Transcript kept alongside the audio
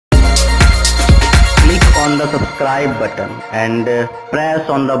on the subscribe button and press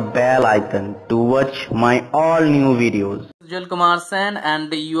on the bell icon to watch my all new videos. Ujjwal Kumar Sen,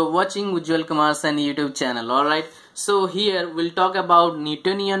 and you are watching Ujjwal Kumar Sen YouTube channel. Alright, so here we'll talk about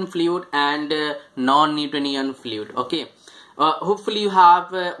Newtonian fluid and non-Newtonian fluid. Okay, hopefully you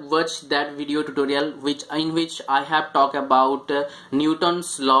have watched that video tutorial in which I have talked about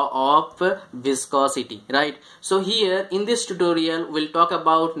Newton's law of viscosity, right? So here in this tutorial we'll talk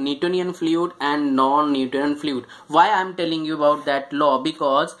about Newtonian fluid and non-Newtonian fluid. Why I'm telling you about that law?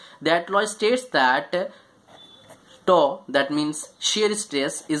 Because that law states that tau, that means shear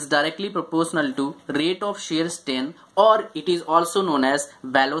stress, is directly proportional to rate of shear strain, or it is also known as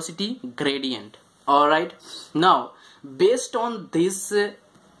velocity gradient. Alright, now based on this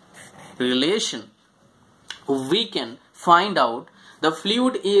relation we can find out the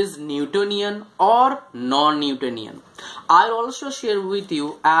fluid is Newtonian or non-Newtonian. I'll also share with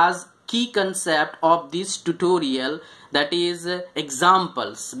you as key concept of this tutorial, that is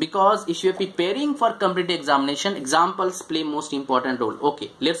examples, because if you're preparing for competitive examination, examples play most important role.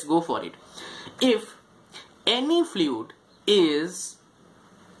 Okay, let's go for it. If any fluid is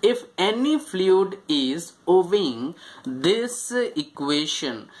obeying this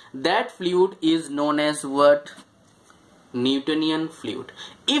equation, that fluid is known as what? Newtonian fluid.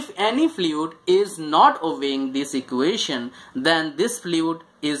 If any fluid is not obeying this equation, then this fluid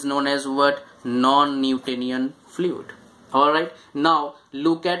is known as what? Non-Newtonian fluid. Alright, now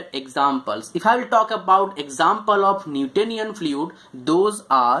look at examples. If I will talk about example of Newtonian fluid, those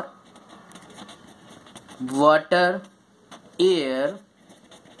are water, air,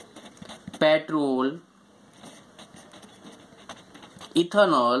 petrol,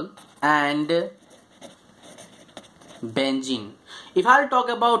 ethanol and benzene. If I will talk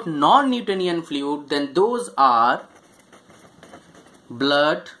about non-Newtonian fluid, then those are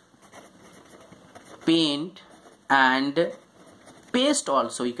blood, paint and paste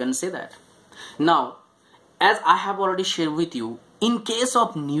also, you can say that. Now, as I have already shared with you, in case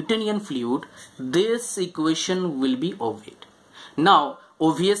of Newtonian fluid, this equation will be obeyed. Now,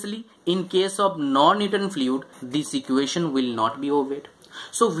 obviously, in case of non-Newtonian fluid, this equation will not be obeyed.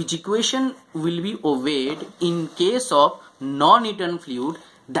 So, which equation will be obeyed in case of non-Newtonian fluid?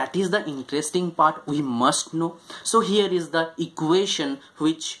 That is the interesting part we must know. So, here is the equation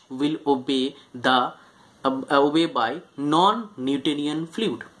which will obey by non-Newtonian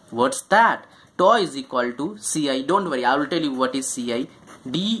fluid. What's that? Tau is equal to Ci. Don't worry, I will tell you what is Ci.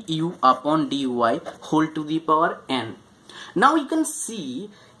 du upon dy whole to the power n. Now you can see,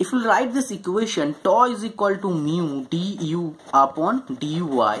 if you write this equation, tau is equal to mu du upon dy.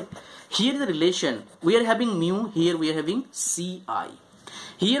 Here the relation, we are having mu, here we are having Ci.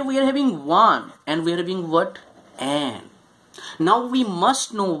 Here we are having 1 and we are having what? N. Now we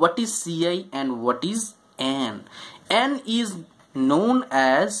must know what is Ci and what is N. N is known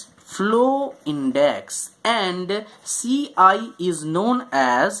as flow index and Ci is known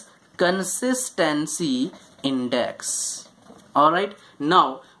as consistency index. Alright,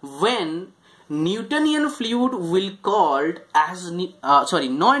 now when Newtonian fluid will called as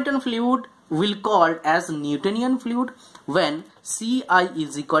non-Newtonian fluid will called as Newtonian fluid when Ci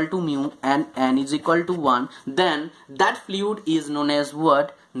is equal to mu and N is equal to 1, then that fluid is known as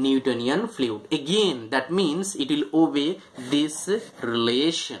what? Newtonian fluid. Again, that means it will obey this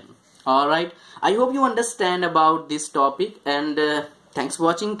relation. Alright, I hope you understand about this topic, and thanks for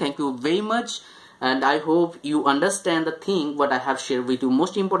watching. Thank you very much, and I hope you understand the thing what I have shared with you.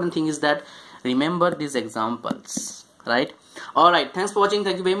 Most important thing is that remember these examples, right? Alright, thanks for watching.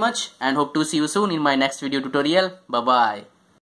 Thank you very much, and hope to see you soon in my next video tutorial. Bye bye.